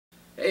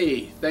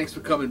Hey, thanks for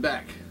coming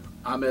back.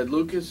 I'm Ed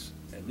Lucas,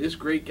 and this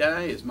great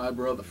guy is my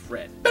brother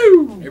Fred.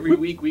 Boom! Every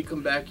week we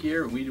come back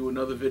here and we do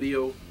another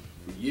video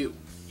for you.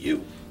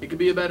 It could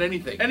be about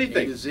anything.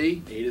 Anything. A to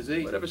Z. A to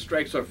Z. Whatever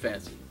strikes our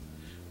fancy.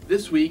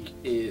 This week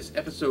is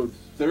episode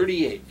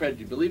 38. Fred,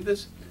 do you believe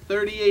this?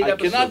 38 I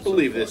episodes. cannot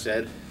believe so this, far.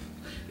 Ed.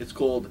 It's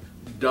called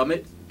Dumb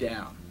It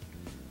Down.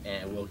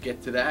 And we'll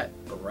get to that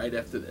right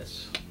after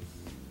this.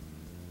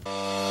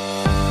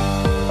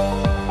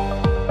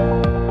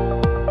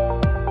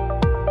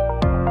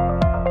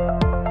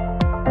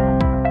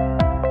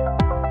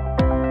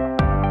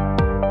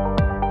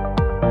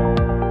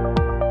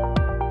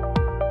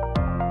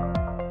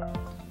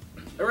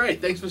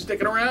 Thanks for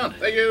sticking around.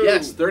 Thank you.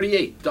 Yes,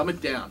 38. Dumb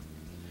it down.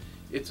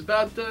 It's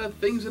about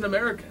things in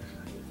America.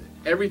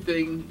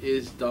 Everything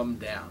is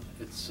dumbed down.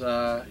 It's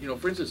for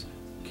instance,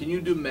 can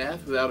you do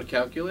math without a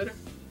calculator?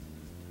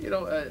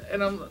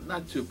 And I'm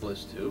not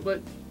toothless too,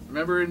 but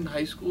remember in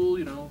high school,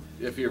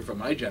 if you're from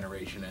my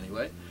generation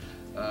anyway,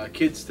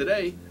 kids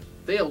today,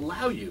 they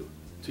allow you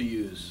to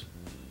use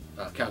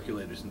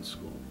calculators in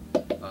school.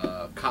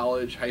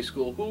 College, high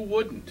school, who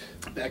wouldn't?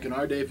 Back in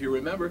our day, if you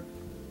remember,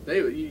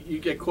 you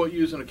get caught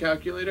using a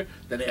calculator,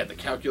 then they had the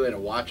calculator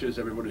watches,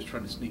 everybody's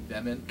trying to sneak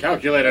them in.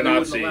 Calculator Nazi.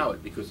 Nazi. Wouldn't allow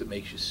it because it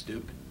makes you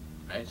stupid,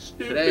 right?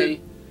 Stupid.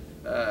 Today,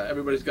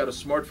 everybody's got a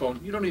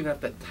smartphone. You don't even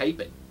have to type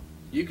it.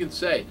 You can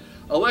say,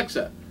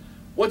 Alexa,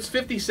 what's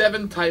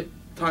 57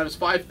 times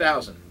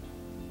 5,000?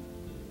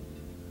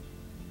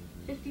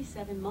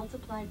 57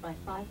 multiplied by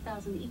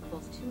 5,000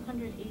 equals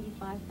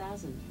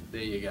 285,000.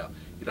 There you go.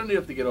 You don't even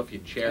have to get off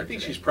your chair. I think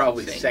today. she's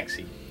probably It's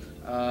sexy.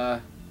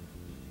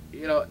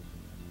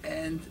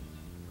 And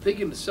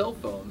thinking of cell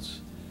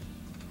phones,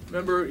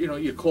 remember,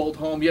 you called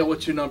home, yeah,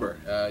 what's your number?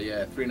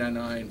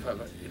 399,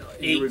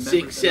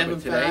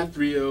 8675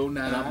 and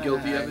I'm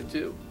guilty of it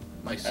too.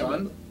 My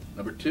son,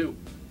 number 2.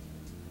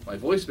 My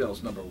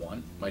voicemail's number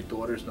 1. My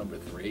daughter's number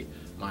 3.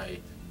 My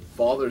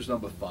father's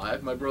number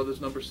 5. My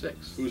brother's number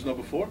 6. Who's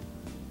number 4?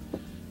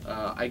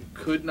 I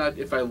could not,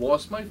 if I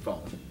lost my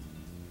phone,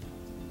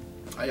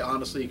 I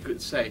honestly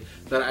could say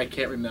that I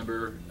can't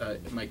remember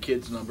my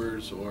kids'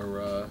 numbers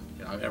or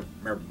I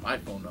remember my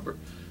phone number,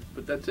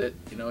 but that's it.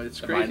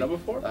 It's crazy. My number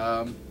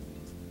 4?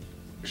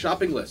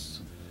 Shopping lists.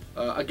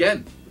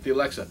 Again, with the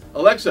Alexa.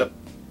 Alexa,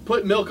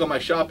 put milk on my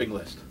shopping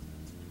list.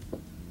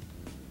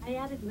 I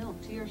added milk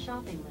to your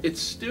shopping list.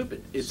 It's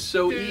stupid. It's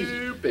so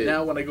easy.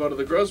 Now when I go to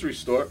the grocery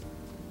store,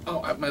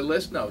 I have my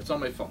list? No, it's on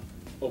my phone.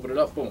 Open it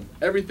up, boom.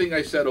 Everything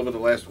I said over the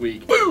last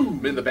week, boom!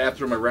 I'm in the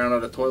bathroom, I ran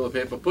out of toilet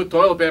paper. Put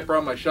toilet paper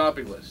on my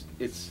shopping list.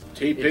 It's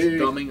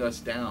dumbing us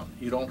down.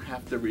 You don't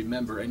have to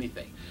remember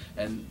anything.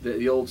 And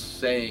the old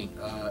saying,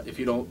 if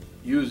you don't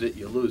use it,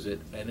 you lose it.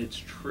 And it's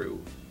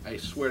true. I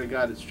swear to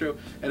God, it's true.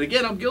 And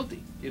again, I'm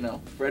guilty.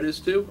 Fred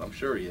is too. I'm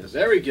sure he is.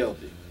 Very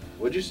guilty.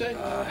 What'd you say?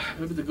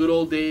 Remember the good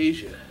old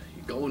days? You're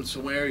going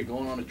somewhere, you're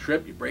going on a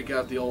trip, you break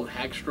out the old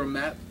Hagstrom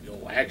map. The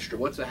old Hagstrom.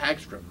 What's a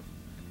Hagstrom?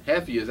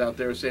 Half of you is out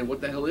there saying,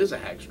 what the hell is a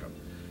Hagstrom?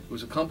 It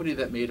was a company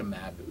that made a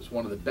map. It was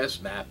one of the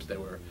best maps. They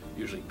were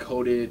usually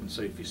coated, and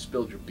so if you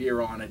spilled your beer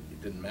on it, it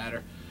didn't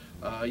matter.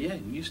 You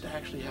used to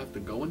actually have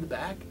to go in the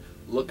back,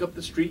 look up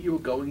the street you were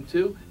going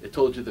to. It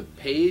told you the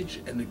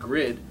page and the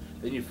grid.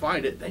 Then you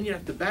find it. Then you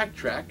have to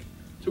backtrack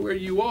to where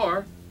you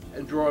are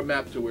and draw a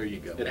map to where you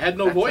go. It had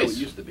no That's voice. How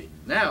it used to be.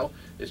 Now,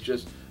 it's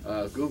just,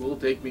 Google,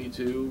 take me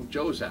to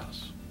Joe's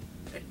house.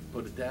 And you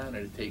put it down,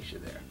 and it takes you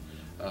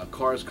there.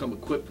 Cars come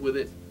equipped with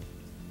it.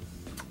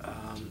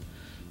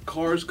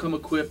 Cars come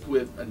equipped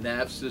with a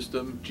nav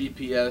system,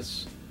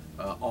 GPS,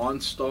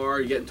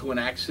 OnStar. You get into an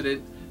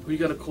accident, who you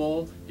got to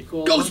call? You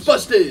call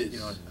Ghostbusters!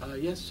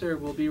 Yes, sir,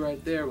 we'll be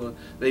right there. Well,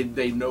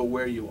 they know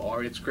where you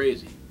are. It's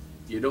crazy.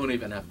 You don't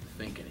even have to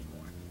think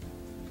anymore.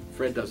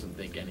 Fred doesn't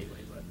think anyway.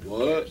 But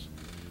What?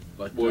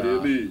 But, What do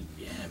you mean?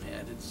 Yeah,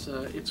 man,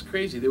 it's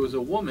crazy. There was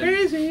a woman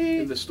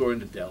in the store in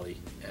the deli,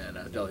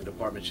 and deli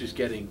department. She's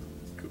getting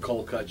a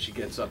cold cut. She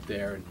gets up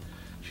there, and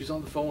she's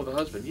on the phone with her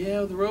husband.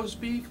 Yeah, the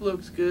roast beef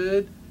looks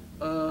good.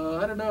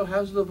 I don't know.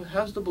 How's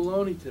the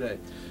bologna today?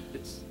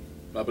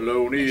 My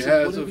bologna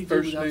Said, has a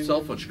first name.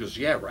 cell phone. She goes,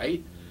 yeah,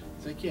 right.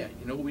 It's like, yeah.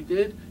 You know what we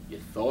did? You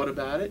thought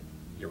about it.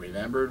 You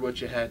remembered what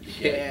you had to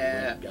get.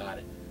 Yeah. You got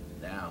it.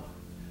 Now,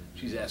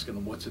 she's asking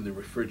them what's in the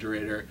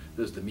refrigerator.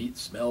 Does the meat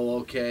smell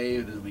okay?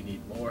 Or do we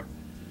need more?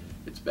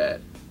 It's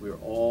bad. We're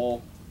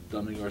all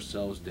dumbing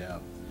ourselves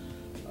down.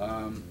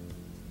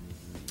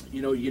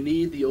 You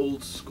need the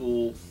old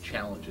school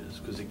challenges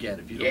because again,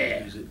 if you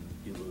don't use it,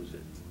 you lose it.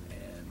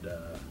 And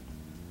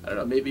I don't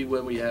know. Maybe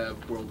when we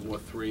have World War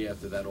III,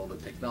 after that, all the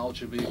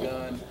technology will be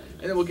gone,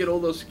 and then we'll get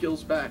all those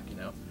skills back.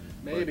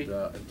 Maybe.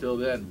 But, until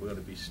then, we're gonna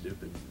be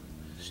stupid.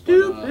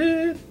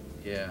 Stupid.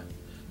 Yeah.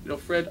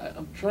 Fred,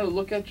 I'm trying to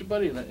look at you,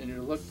 buddy, and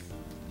you look.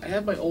 I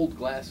have my old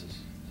glasses.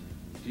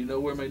 Do you know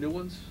where my new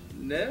ones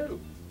No.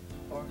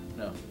 are?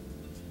 No.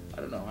 I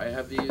don't know. I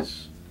have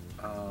these.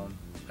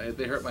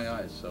 They hurt my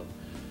eyes, so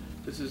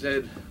this is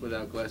Ed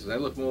without glasses. I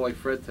look more like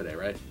Fred today,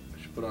 right?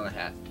 I should put on a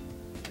hat.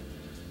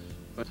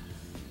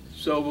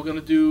 So we're going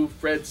to do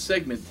Fred's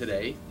segment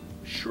today,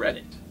 Shred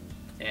It.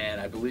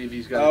 And I believe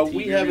he's got a TV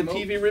we have remote. a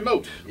TV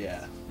remote.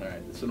 Yeah, all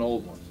right. It's an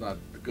old one. It's not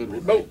a good one.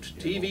 Remote. right?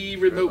 TV Yeah,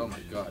 remote. Oh my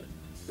God.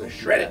 Go Don't do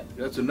shred that.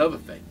 That's another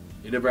thing.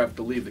 You never have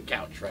to leave the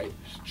couch, right?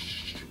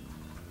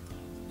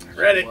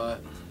 Shred it. So,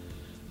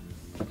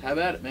 have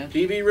at it, man.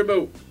 TV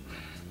remote.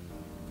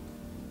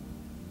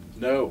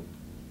 No.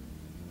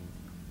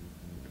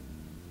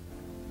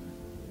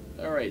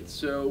 All right.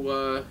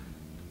 So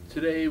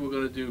today we're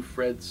gonna do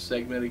Fred's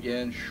segment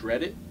again.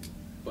 Shred it.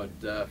 But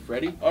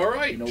Freddie. All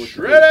right. You know what to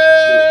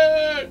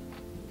Shred it.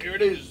 Here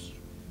it is.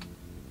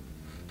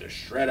 The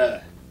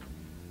shredder.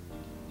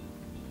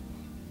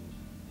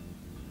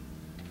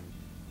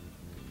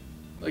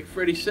 Like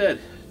Freddie said,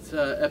 it's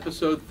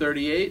episode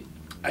 38.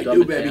 I Dumb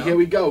do, it baby. down. Here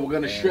we go. We're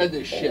gonna And shred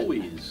this shit.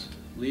 Always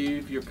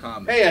leave your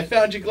comments. Hey, I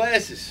found your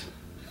glasses.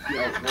 Yo,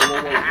 whoa,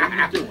 whoa, whoa, what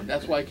are you doing?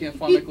 That's why I can't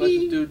find my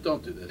glasses, dude.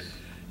 Don't do this.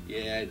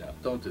 Yeah, I know.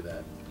 Don't do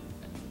that.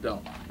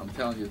 Don't. I'm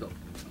telling you, don't.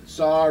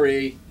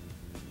 Sorry.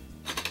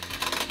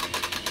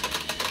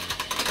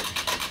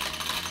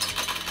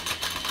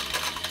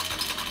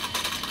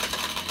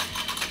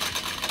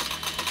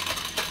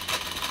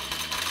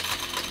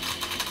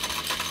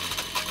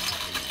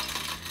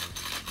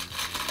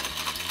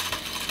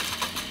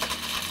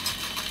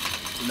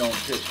 You know I'm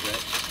pissed,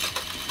 right?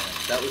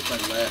 Yeah, that was my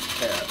last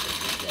pair of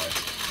these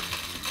glasses.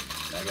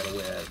 I gotta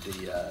wear the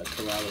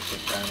Corrado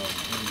Soprano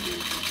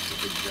Engage, the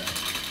big giant.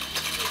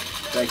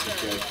 Thank you,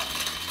 Fred.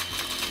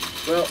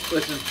 Well,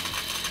 listen.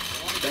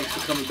 Thanks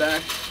for coming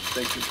back.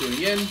 Thanks for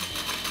tuning in.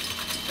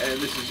 And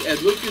this is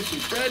Ed Lucas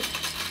and Fred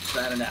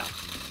signing out.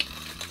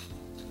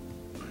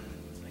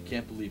 I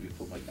can't believe you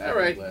put my All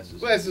right. glasses.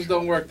 Glasses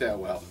don't work that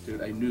well.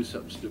 Dude, I knew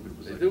something stupid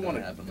was They like do gonna want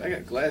to happen. I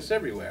got glass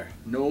everywhere.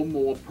 No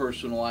more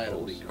personal items.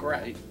 Holy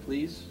crap. Right?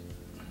 Please.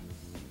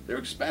 They're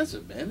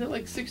expensive, man. They're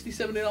like $60,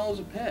 $70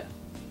 a pair.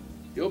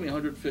 You owe me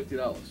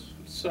 $150.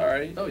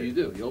 Sorry. No, you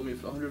do. You owe me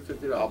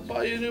 $150. I'll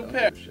buy you a new Don't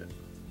pair. give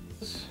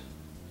a shit.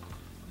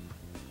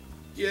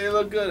 Yeah, you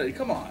look good.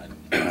 Come on.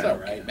 It's all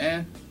right,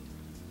 man.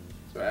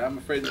 It's all right. I'm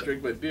afraid to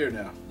drink my beer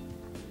now.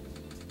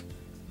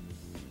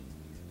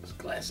 There's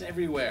glass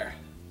everywhere.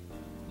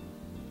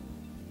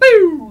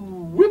 Boo!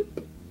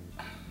 Whoop!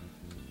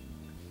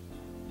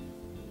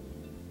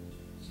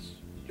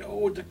 Yo,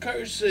 with the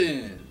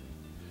cursing.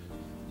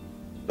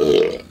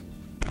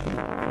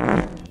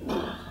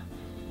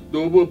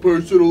 No more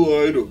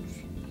personal items.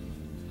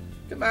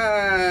 Come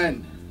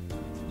on.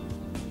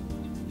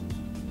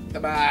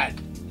 Come on.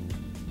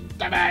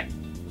 Stop it.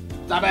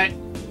 Stop it.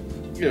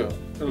 Yeah,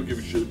 I don't give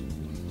a shit.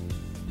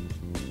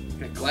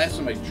 I got glass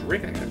on my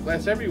drink. I got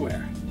glass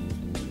everywhere.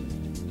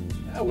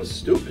 That was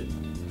stupid.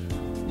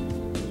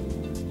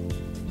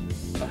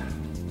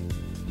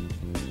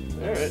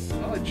 Alright,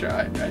 well, I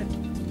tried, right?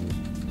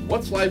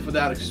 What's life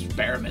without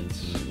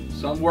experiments?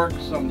 Some work,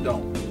 some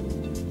don't.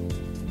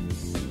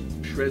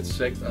 Fred's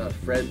shag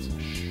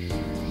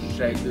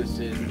this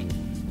in.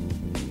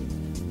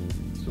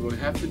 So we'll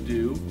have to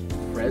do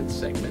Fred's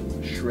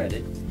segment, shred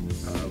it.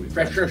 We've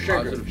got some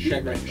positive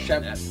feedback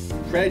on that.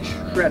 Fred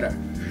Shredder.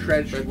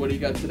 Fred, what do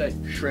you got today?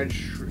 Shred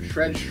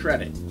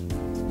Shred it.